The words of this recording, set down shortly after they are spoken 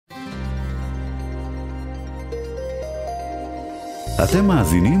אתם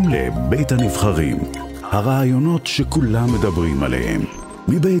מאזינים לבית הנבחרים, הרעיונות שכולם מדברים עליהם,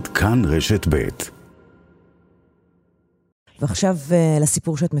 מבית כאן רשת בית. ועכשיו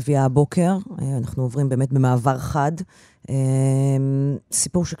לסיפור שאת מביאה הבוקר, אנחנו עוברים באמת במעבר חד,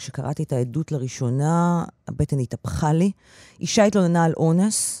 סיפור שכשקראתי את העדות לראשונה, הבטן התהפכה לי. אישה התלוננה על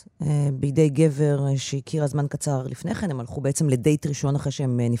אונס בידי גבר שהכירה זמן קצר לפני כן, הם הלכו בעצם לדייט ראשון אחרי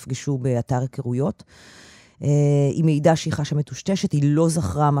שהם נפגשו באתר היכרויות. היא מעידה שהיא חשה מטושטשת, היא לא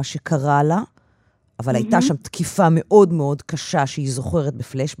זכרה מה שקרה לה, אבל הייתה שם תקיפה מאוד מאוד קשה שהיא זוכרת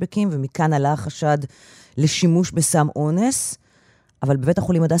בפלשבקים, ומכאן עלה החשד לשימוש בסם אונס, אבל בבית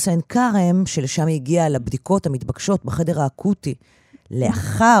החולים הדסה עין כרם, שלשם היא הגיעה לבדיקות המתבקשות בחדר האקוטי,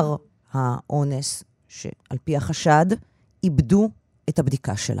 לאחר האונס, שעל פי החשד, איבדו את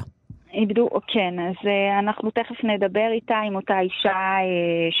הבדיקה שלה. איבדו, כן, אז אנחנו תכף נדבר איתה עם אותה אישה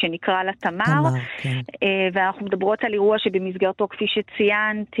שנקרא לה תמר, כן. ואנחנו מדברות על אירוע שבמסגרתו, כפי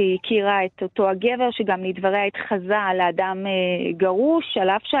שציינת, היא הכירה את אותו הגבר שגם לדבריה התחזה על האדם גרוש, על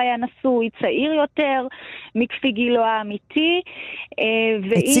אף שהיה נשוי, צעיר יותר מכפי גילו האמיתי.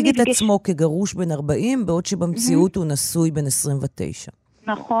 הציג את עצמו כגרוש בן 40, בעוד שבמציאות הוא נשוי בן 29.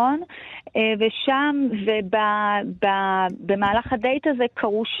 נכון, ושם ובמהלך הדייט הזה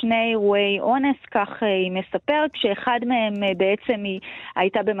קרו שני אירועי אונס, כך היא מספרת, כשאחד מהם בעצם היא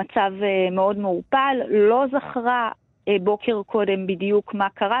הייתה במצב מאוד מעורפל, לא זכרה בוקר קודם בדיוק מה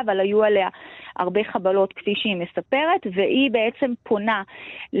קרה, אבל היו עליה הרבה חבלות כפי שהיא מספרת, והיא בעצם פונה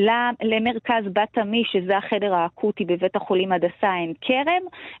למרכז בת עמי, שזה החדר האקוטי בבית החולים הדסה עין כרם,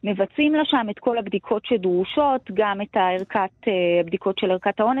 מבצעים לה שם את כל הבדיקות שדרושות, גם את הבדיקות של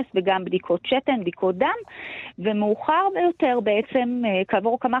ערכת האונס וגם בדיקות שתן, בדיקות דם, ומאוחר ביותר בעצם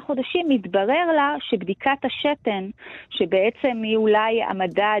כעבור כמה חודשים מתברר לה שבדיקת השתן, שבעצם היא אולי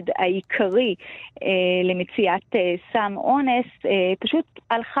המדד העיקרי למציאת סם אונס, פשוט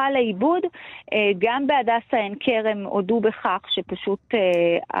הלכה לאיבוד. גם בהדסה עין כרם הודו בכך שפשוט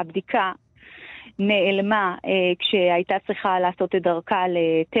הבדיקה נעלמה כשהייתה צריכה לעשות את דרכה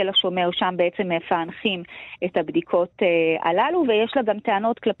לתל השומר, שם בעצם מפענחים את הבדיקות הללו, ויש לה גם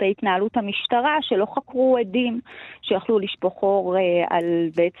טענות כלפי התנהלות המשטרה שלא חקרו עדים שיכלו לשפוך אור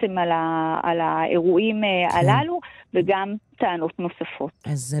בעצם על האירועים הללו, וגם טענות נוספות.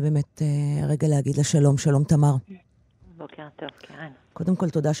 אז זה באמת רגע להגיד לה שלום, שלום תמר. בוקר טוב, קרן. קודם כל,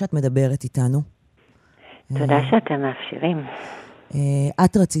 תודה שאת מדברת איתנו. תודה שאתם מאפשרים.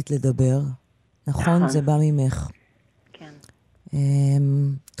 את רצית לדבר, נכון? זה בא ממך. כן.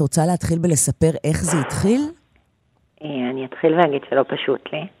 את רוצה להתחיל בלספר איך זה התחיל? אני אתחיל ואגיד שלא פשוט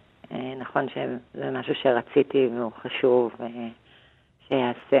לי. נכון שזה משהו שרציתי והוא חשוב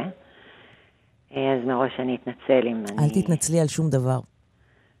שיעשה. אז מראש אני אתנצל אם אני... אל תתנצלי על שום דבר.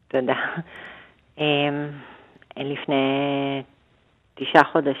 תודה. לפני 9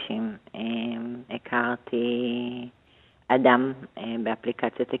 חודשים הכרתי אדם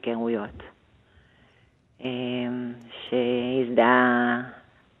באפליקציית היכרויות שהזדהה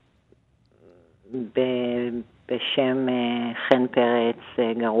בשם חן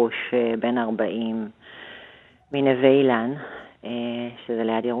פרץ, גרוש בן 40 מנווה אילן, שזה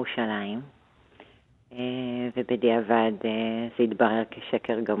ליד ירושלים, ובדיעבד זה התברר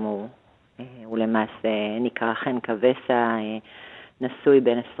כשקר גמור. הוא למעשה נקרא חן כבסה, נשוי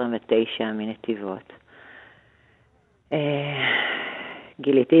בן 29 מנתיבות.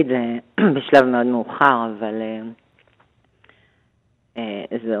 גיליתי את זה בשלב מאוד מאוחר, אבל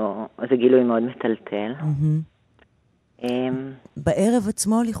זה גילוי מאוד מטלטל. בערב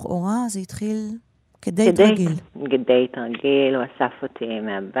עצמו לכאורה זה התחיל כדייט רגיל. כדייט רגיל, הוא אסף אותי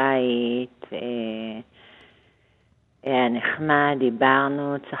מהבית, היה נחמד,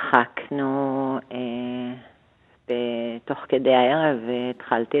 דיברנו, צחקנו, בתוך כדי הערב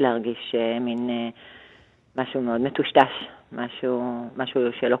התחלתי להרגיש מין משהו מאוד מטושטש,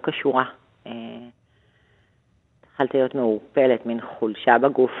 משהו שלא קשורה. התחלתי להיות מעורפלת, מין חולשה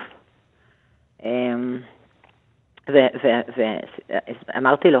בגוף.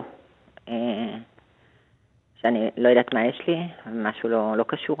 ואמרתי לו שאני לא יודעת מה יש לי, משהו לא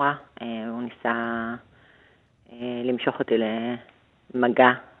קשורה. הוא ניסה למשוך אותי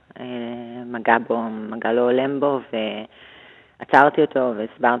למגע, מגע לא עולם בו, ועצרתי אותו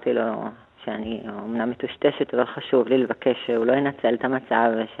והסברתי לו שאני אומנם מטושטשת, אבל חשוב לי לבקש שהוא לא ינצל את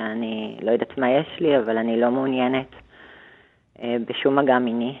המצב, ושאני לא יודעת מה יש לי, אבל אני לא מעוניינת בשום מגע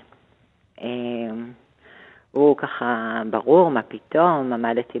מיני. הוא ככה ברור, מה פתאום,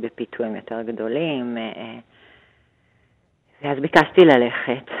 עמדתי בפיתויים יותר גדולים, ואז ביקשתי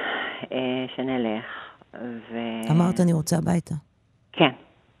ללכת, שנלך. אמרת אני רוצה הביתה. כן,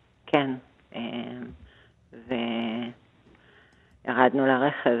 כן. הגענו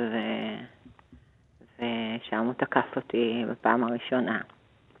לרכב ושם הוא תקף אותי בפעם הראשונה.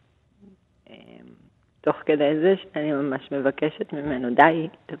 תוך כדי זה שאני ממש מבקשת ממנו, די,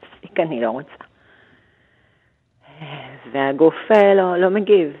 תפסיק, אני לא רוצה. והגוף לא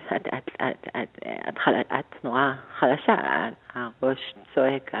מגיב. את נורא חלשה, הראש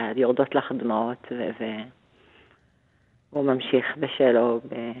צועק, יורדות לך דמעות, והוא ממשיך בשלו,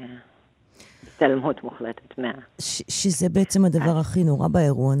 בהתעלמות מוחלטת שזה בעצם הדבר הכי נורא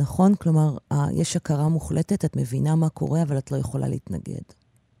באירוע, נכון? כלומר, יש הכרה מוחלטת, את מבינה מה קורה, אבל את לא יכולה להתנגד.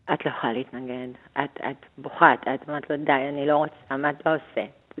 את לא יכולה להתנגד. את בוכה, את אומרת לו, די, אני לא רוצה, מה אתה עושה?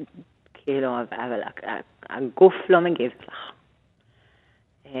 כאילו, אבל הגוף לא מגיב לך.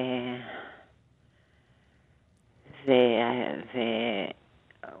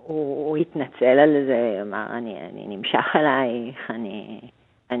 והוא התנצל על זה, אמר, אני נמשך עלייך,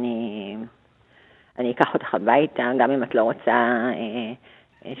 אני אקח אותך הביתה, גם אם את לא רוצה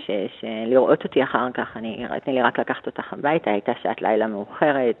לראות אותי אחר כך, תני לי רק לקחת אותך הביתה, הייתה שעת לילה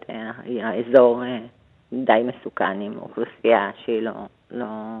מאוחרת, האזור די מסוכן עם אוכלוסייה שהיא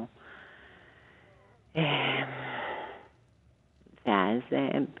לא ואז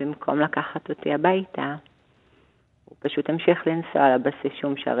במקום לקחת אותי הביתה, הוא פשוט המשיך לנסוע לבסיס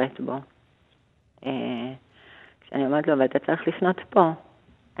שהוא משרת בו. כשאני אומרת לו, אבל אתה צריך לפנות פה.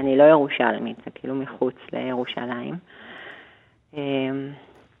 אני לא ירושלמית, זה כאילו מחוץ לירושלים.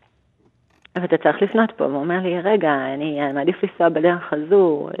 אבל אתה צריך לפנות פה. והוא אומר לי, רגע, אני מעדיף לנסוע בדרך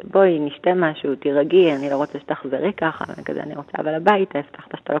הזו, בואי נשתה משהו, תירגעי, אני לא רוצה שתחזרי ככה, וכזה אני רוצה אבל הביתה,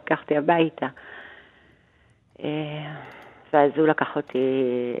 הבטחת שאתה לוקח אותי הביתה. ואז הוא לקח אותי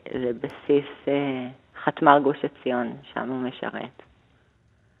לבסיס חתמר גוש עציון, שם הוא משרת.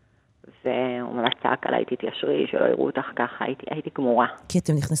 והוא ממש צעק עליי, תתיישרי, שלא יראו אותך ככה, הייתי גמורה. כי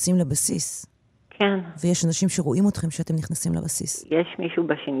אתם נכנסים לבסיס. כן. ויש אנשים שרואים אתכם שאתם נכנסים לבסיס. יש מישהו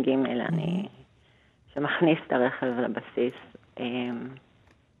בש"ג, שמכניס את הרכב לבסיס.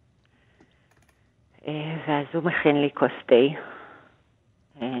 ואז הוא מכין לי כוס תה.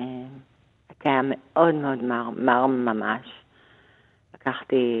 היה מאוד מאוד מר ממש.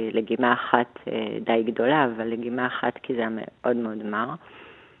 לקחתי לגימה אחת די גדולה, אבל לגימה אחת כי זה היה מאוד מאוד מר.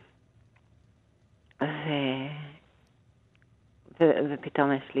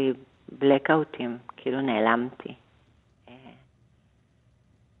 ופתאום יש לי בלקאוטים, כאילו נעלמתי.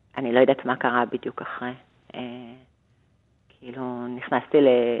 אני לא יודעת מה קרה בדיוק אחרי. כאילו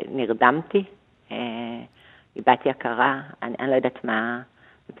נרדמתי, איבדתי הכרה, אני לא יודעת מה,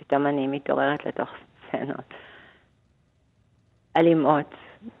 ופתאום אני מתעוררת לתוך סצנות אלימות,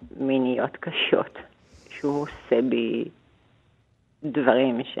 מיניות קשות, שהוא עושה בי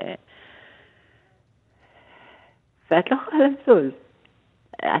דברים ואת לא יכולה לזוז.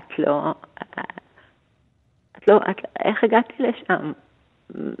 איך הגעתי לשם?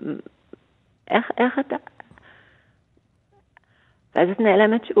 איך אתה? ואז את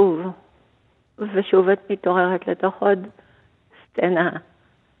נעלמת שוב, ושוב את מתעוררת לתוך עוד סצנה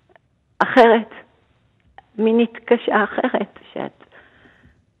אחרת, מינית קשה אחרת,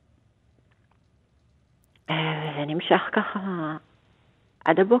 זה נמשך ככה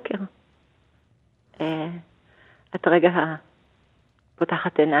עד הבוקר. את רגע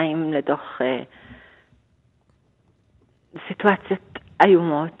פותחת עיניים לתוך סיטואציות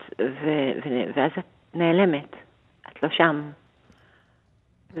איומות, ואז את נעלמת, את לא שם.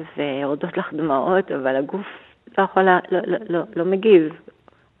 ויורדות לך דמעות, אבל הגוף לא יכולה, לא מגיב,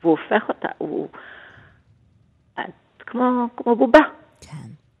 והוא הופך אותה, את כמו בובה. כן.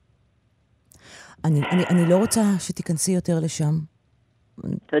 אני לא רוצה שתיכנסי יותר לשם.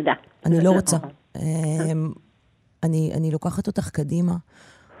 תודה. אני לא רוצה. אני לוקחת אותך קדימה.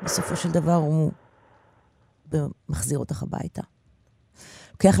 בסופו של דבר הוא מחזיר אותך הביתה.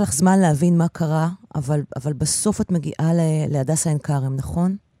 לוקח לך זמן להבין מה קרה, אבל בסוף את מגיעה להדסה עין כרם,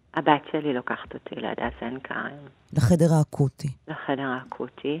 נכון? הבת שלי לוקחת אותי להדסה עין כרם. לחדר האקוטי. לחדר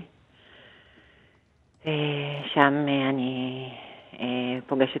האקוטי. שם אני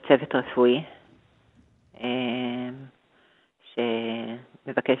פוגשת צוות רפואי,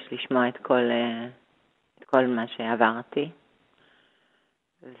 שמבקש לשמוע את כל מה שעברתי.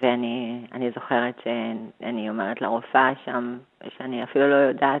 ואני זוכרת שאני אומרת לרופאה שם, שאני אפילו לא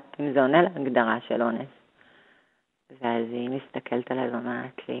יודעת אם זה עונה להגדרה של אונס. ואז היא מסתכלת עליי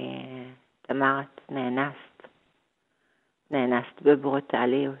ואומרת לי, תמר, את נאנסת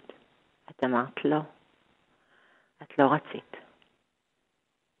בברוטליות. את אמרת לא, את לא רצית.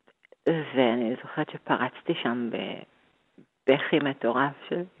 ואני זוכרת שפרצתי שם בבכי מטורף,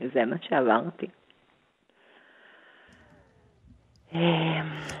 שזה מה שעברתי. והם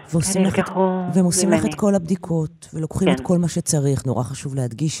עושים לך את כל הבדיקות, ולוקחים את כל מה שצריך, נורא חשוב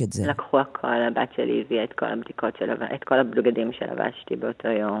להדגיש את זה. לקחו הכל, הבת שלי הביאה את כל הבדיקות שלה, את כל הבגדים שלבשתי באותו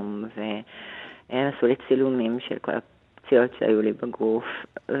יום, והם עשו לי צילומים של כל הפציעות שהיו לי בגוף,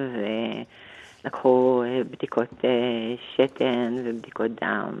 ולקחו בדיקות שתן ובדיקות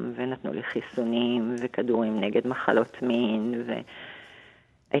דם, ונתנו לי חיסונים וכדורים נגד מחלות מין,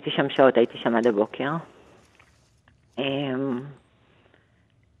 והייתי שם שעות, הייתי שם עד הבוקר.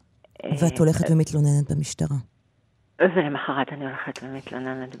 ואת הולכת ומתלוננת במשטרה. ולמחרת אני הולכת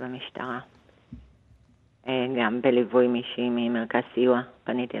ומתלוננת במשטרה. גם בליווי מישהי ממרכז סיוע.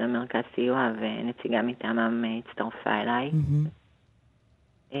 פניתי למרכז סיוע ונציגה מטעמם הצטרפה אליי.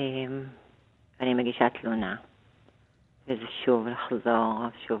 אני מגישה תלונה. וזה שוב לחזור,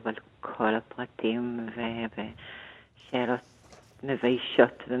 שוב על כל הפרטים ושאלות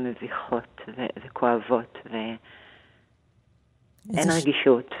מביישות ומביכות וכואבות אין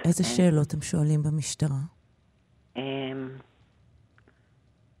רגישות. איזה שאלות הם שואלים במשטרה?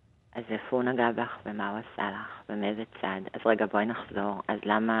 אז איפה הוא נגע בך ומה הוא עשה לך ומאיזה צד? אז רגע בואי נחזור. אז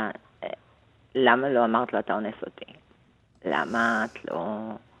למה לא אמרת לו אתה אונס אותי? למה את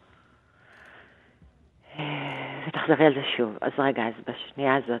לא... ותחזרי על זה שוב. אז רגע, אז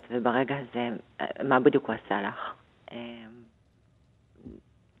בשנייה הזאת וברגע הזה, מה בדיוק הוא עשה לך?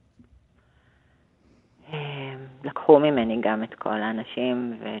 לקחו ממני גם את כל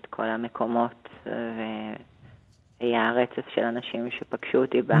האנשים ואת כל המקומות, והיה הרצף של אנשים שפגשו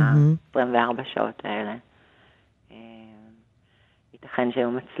אותי ב-24 שעות האלה. ייתכן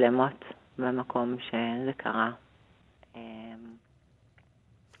שהיו מצלמות במקום שזה קרה.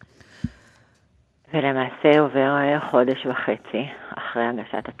 ולמעשה עובר חודש וחצי אחרי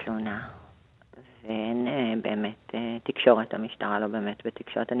הגשת התלונה. ואין באמת תקשורת, המשטרה לא באמת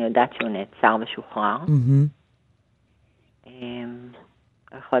בתקשורת. אני יודעת שהוא נעצר ושוחרר.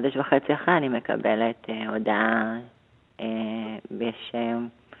 חודש וחצי אחרי אני מקבלת הודעה, יש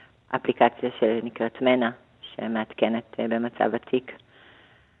אפליקציה שנקראת מנה, שמעדכנת במצב התיק.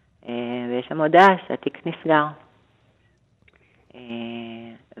 ויש שם הודעה שהתיק נסגר.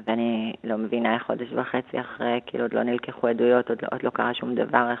 ואני לא מבינה חודש וחצי אחרי, כאילו עוד לא נלקחו עדויות, עוד לא קרה שום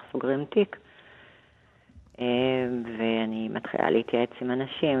דבר, איך סוגרים תיק. ואני מתחילה להתייעץ עם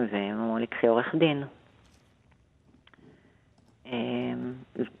אנשים, והם אמרו לי, קחי עורך דין.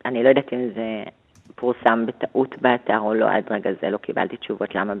 אני לא יודעת אם זה פורסם בטעות באתר או לא, עד רגע זה לא קיבלתי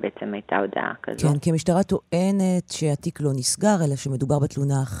תשובות למה בעצם הייתה הודעה כזו. כן, כי המשטרה טוענת שהתיק לא נסגר, אלא שמדובר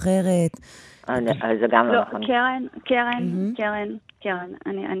בתלונה אחרת. אז זה גם לא נכון. קרן,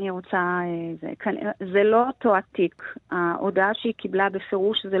 אני רוצה... זה לא אותו התיק. ההודעה שהיא קיבלה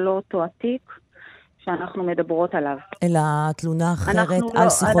בפירוש זה לא אותו התיק. שאנחנו מדברות עליו. אלא תלונה אחרת על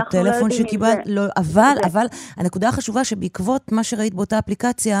שיחות טלפון שקיבלת, אבל הנקודה החשובה שבעקבות מה שראית באותה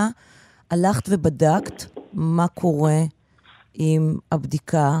אפליקציה, הלכת ובדקת מה קורה עם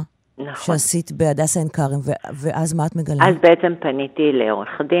הבדיקה שעשית בהדסה עין כרם, ואז מה את מגלה? אז בעצם פניתי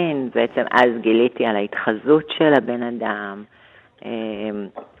לעורך דין, בעצם אז גיליתי על ההתחזות של הבן אדם,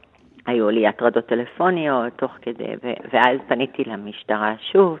 היו לי הטרדות טלפוניות תוך כדי, ואז פניתי למשטרה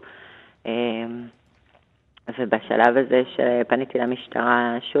שוב, ובשלב הזה שפניתי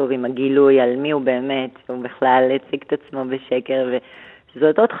למשטרה שוב עם הגילוי על מי הוא באמת, הוא בכלל הציג את עצמו בשקר,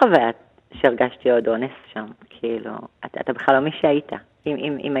 וזאת עוד חוויה שהרגשתי עוד אונס שם, כאילו, אתה בכלל לא מי שהיית.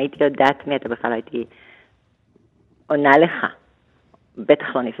 אם הייתי יודעת מי, אתה בכלל הייתי עונה לך,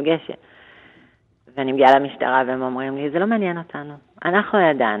 בטח לא נפגשת. ואני מגיעה למשטרה והם אומרים לי, זה לא מעניין אותנו. אנחנו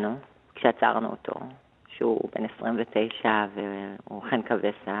ידענו, כשעצרנו אותו, שהוא בן 29 והוא חן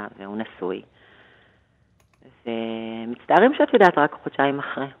כבסה והוא נשוי. ומצטערים שאת יודעת רק חודשיים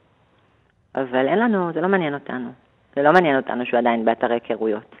אחרי. אבל אין לנו, זה לא מעניין אותנו. זה לא מעניין אותנו שהוא עדיין באתרי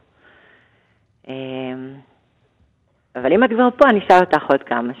היכרויות. אבל אם את כבר פה, אני אשאל אותך עוד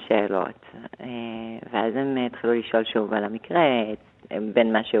כמה שאלות. ואז הם התחילו לשאול שוב על המקרה,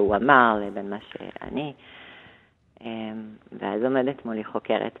 בין מה שהוא אמר לבין מה שאני. ואז עומדת מולי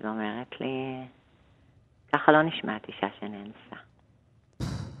חוקרת ואומרת לי, ככה לא נשמעת אישה שנאנסה.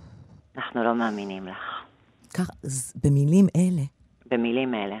 אנחנו לא מאמינים לך. כך, במילים אלה?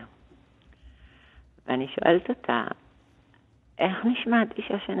 במילים אלה. ואני שואלת אותה, איך נשמעת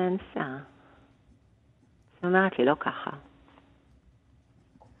אישה שנאנסה? היא אומרת לי, לא ככה.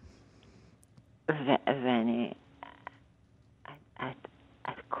 ואני,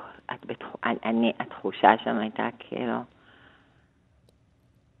 התחושה שם הייתה כאילו,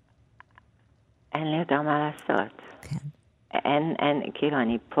 אין לי יותר מה לעשות. כן. כאילו,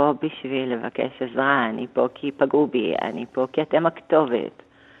 אני פה בשביל לבקש עזרה, אני פה כי פגעו בי, אני פה כי אתם הכתובת.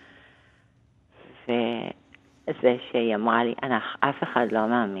 זה שהיא אמרה לי, אף אחד לא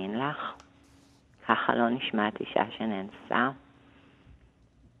מאמין לך, ככה לא נשמעת אישה שנאנסה.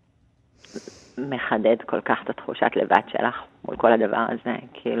 מחדד כל כך את התחושת לבד שלך מול כל הדבר הזה,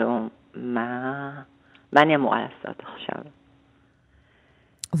 כאילו, מה אני אמורה לעשות עכשיו?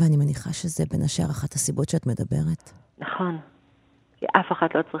 ואני מניחה שזה בין השאר אחת הסיבות שאת מדברת. נכון. כי אף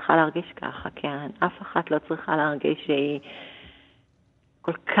אחת לא צריכה להרגיש ככה, כן? אף אחת לא צריכה להרגיש שהיא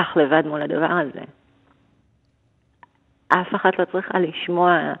כל כך לבד מול הדבר הזה. אף אחת לא צריכה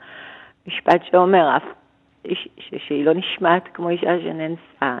לשמוע משפט שאומר שהיא לא נשמעת כמו אישה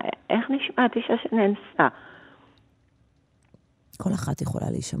שנאנסה. איך נשמעת אישה שנאנסה? כל אחת יכולה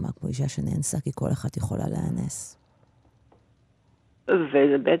להישמע כמו אישה שנאנסה, כי כל אחת יכולה להאנס.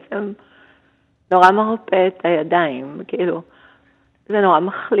 וזה בעצם נורא מרפא את הידיים, כאילו, זה נורא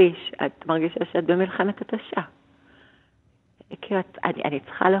מחליש. את מרגישה שאת במלחמת התשה. כאילו, אני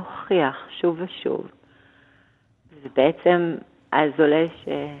צריכה להוכיח שוב ושוב. זה בעצם אז עולה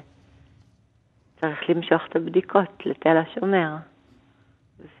שצריך למשוך את הבדיקות לתל השומר.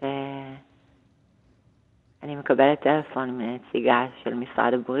 ואני מקבלת טלפון מנציגה של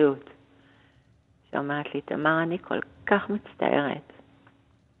משרד הבריאות, שאומרת לי, תמר, אני כל כך מצטערת,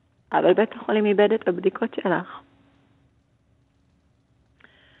 אבל בית החולים איבד את הבדיקות שלך.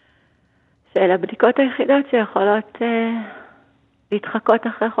 שאלה הבדיקות היחידות שיכולות להתחקות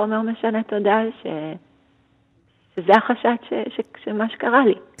אחרי חומר משנה תודעה, שזה החשד של מה שקרה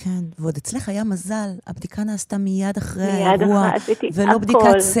לי. כן, ועוד אצלך היה מזל, הבדיקה נעשתה מיד אחרי מיד האירוע, אחרי, ולא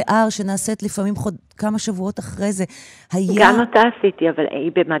בדיקת שיער שנעשית לפעמים כמה שבועות אחרי זה. גם אותה עשיתי, אבל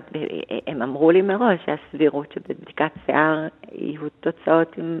הם אמרו לי מראש שהסבירות שבבדיקת שיער יהיו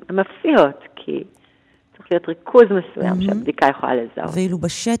תוצאות מפתיעות, כי צריך להיות ריכוז מסוים שהבדיקה יכולה לזהות. ואילו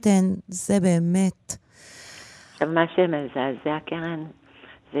בשתן זה באמת... עכשיו מה שמזעזע, קרן,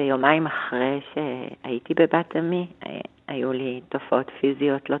 זה יומיים אחרי שהייתי בבת עמי, היו לי תופעות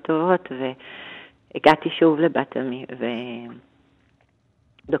פיזיות לא טובות, והגעתי שוב לבת עמי,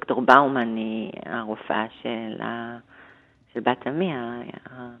 ודוקטור באומן היא הרופאה של בת עמי,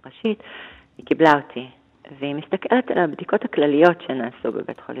 הראשית, היא קיבלה אותי, והיא מסתכלת על הבדיקות הכלליות שנעשו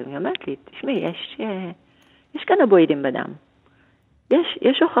בבית חולים, היא אומרת לי, תשמעי, יש קנבואידים בדם.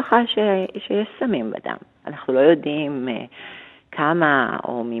 יש הוכחה שיש סמים בדם. אנחנו לא יודעים כמה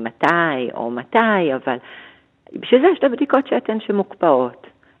או ממתי או מתי, אבל בשביל זה יש את הבדיקות שתן שמוקפאות.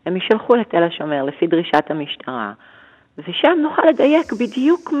 הם ישלחו לתל השומר לפי דרישת המשטרה, ושם נוכל לדייק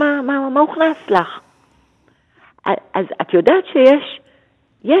בדיוק מה הוכנס לך. אז את יודעת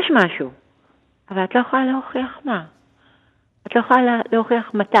שיש משהו, אבל את לא יכולה להוכיח מה. את לא יכולה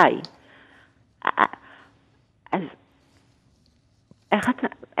להוכיח מתי. אז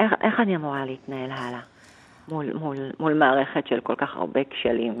איך אני אמורה להתנהל הלאה? מול מערכת של כל כך הרבה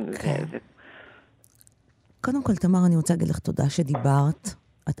כשלים. כן. קודם כל, תמר, אני רוצה להגיד לך תודה שדיברת.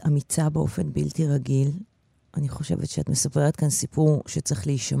 את אמיצה באופן בלתי רגיל. אני חושבת שאת מספרת כאן סיפור שצריך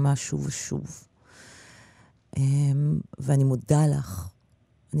להישמע שוב ושוב. ואני מודה לך.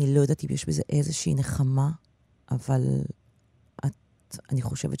 אני לא יודעת אם יש בזה איזושהי נחמה, אבל אני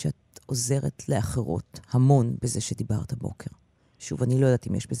חושבת שאת עוזרת לאחרות המון בזה שדיברת בוקר. שוב, אני לא יודעת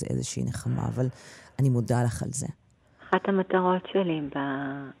אם יש בזה איזושהי נחמה, אבל אני מודה לך על זה. אחת המטרות שלי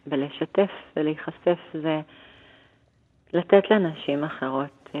בלשתף ולהיחשף זה לתת לנשים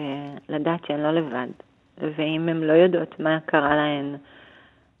אחרות לדעת שהן לא לבד. ואם הן לא יודעות מה קרה להן,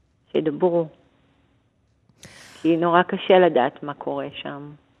 שידברו. כי נורא קשה לדעת מה קורה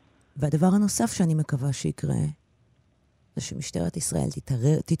שם. והדבר הנוסף שאני מקווה שיקרה, זה שמשטרת ישראל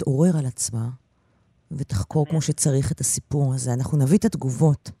תתעורר על עצמה, ותחקור כמו שצריך את הסיפור הזה. אנחנו נביא את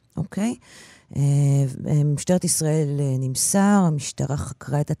התגובות, אוקיי? משטרת ישראל נמסר, המשטרה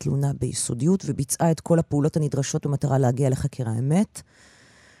חקרה את התלונה ביסודיות, וביצעה את כל הפעולות הנדרשות במטרה להגיע לחקירה אמת.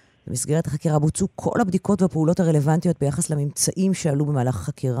 במסגרת החקירה בוצעו כל הבדיקות והפעולות הרלוונטיות ביחס לממצאים שעלו במהלך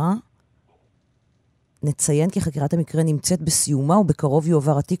החקירה. נציין כי חקירת המקרה נמצאת בסיומה, ובקרוב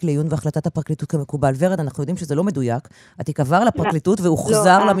יועבר התיק לעיון והחלטת הפרקליטות כמקובל. ורד, אנחנו יודעים שזה לא מדויק. התיק עבר לפרקליטות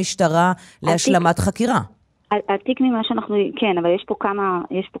והוחזר למשטרה להשלמת חקירה. התיק ממה שאנחנו, כן, אבל יש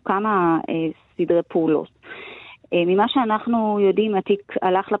פה כמה סדרי פעולות. ממה שאנחנו יודעים, התיק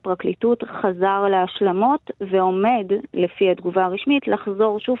הלך לפרקליטות, חזר להשלמות, ועומד, לפי התגובה הרשמית,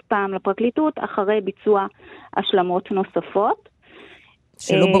 לחזור שוב פעם לפרקליטות, אחרי ביצוע השלמות נוספות.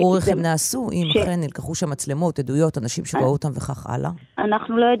 שלא ברור איך הם נעשו, אם אכן נלקחו שם מצלמות, עדויות, אנשים שראו אותם וכך הלאה.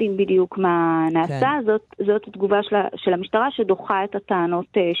 אנחנו לא יודעים בדיוק מה נעשה, זאת התגובה של המשטרה שדוחה את הטענות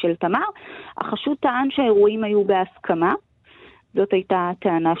של תמר. החשוד טען שהאירועים היו בהסכמה, זאת הייתה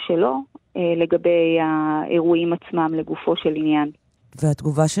הטענה שלו לגבי האירועים עצמם לגופו של עניין.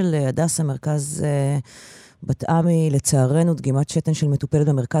 והתגובה של הדסה, מרכז בת עמי, לצערנו, דגימת שתן של מטופלת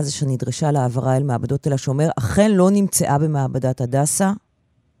במרכז שנדרשה להעברה אל מעבדות תל השומר, אכן לא נמצאה במעבדת הדסה.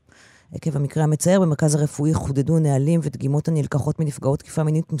 עקב המקרה המצער, במרכז הרפואי חודדו נהלים ודגימות הנלקחות מנפגעות תקיפה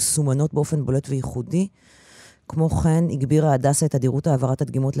מינית מסומנות באופן בולט וייחודי. כמו כן, הגבירה הדסה את תדירות העברת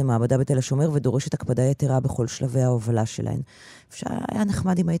הדגימות למעבדה בתל השומר, ודורשת הקפדה יתרה בכל שלבי ההובלה שלהן. היה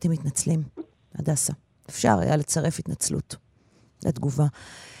נחמד אם הייתם מתנצלים, הדסה. אפשר היה לצרף התנצלות לתגובה.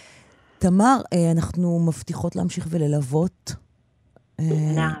 תמר, אנחנו מבטיחות להמשיך וללוות.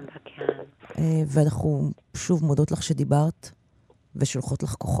 ואנחנו שוב מודות לך שדיברת, ושולחות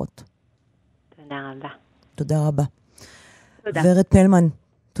לך כוחות. תודה רבה. תודה רבה. תודה. ורד פלמן,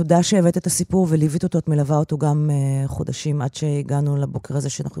 תודה שהבאת את הסיפור וליווית אותו, את מלווה אותו גם חודשים עד שהגענו לבוקר הזה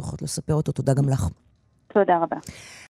שאנחנו יכולות לספר אותו. תודה גם לך. תודה רבה.